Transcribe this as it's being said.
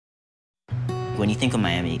When you think of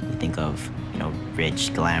Miami, you think of,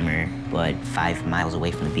 rich, glamour, but 5 miles away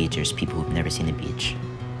from the beach, there's people who've never seen the beach.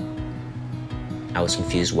 I was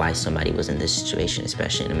confused why somebody was in this situation,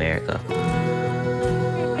 especially in America.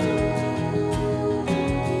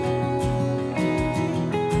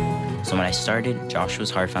 So when I started Joshua's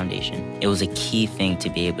Heart Foundation, it was a key thing to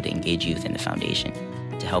be able to engage youth in the foundation,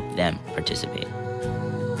 to help them participate.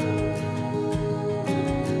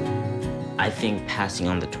 I think passing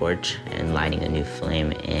on the torch and lighting a new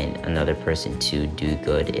flame in another person to do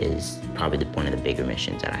good is probably one of the bigger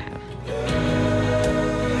missions that I have.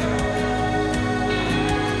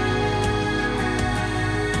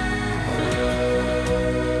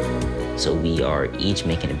 So we are each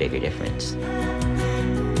making a bigger difference.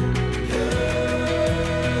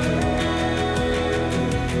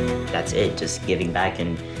 That's it, just giving back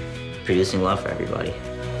and producing love for everybody.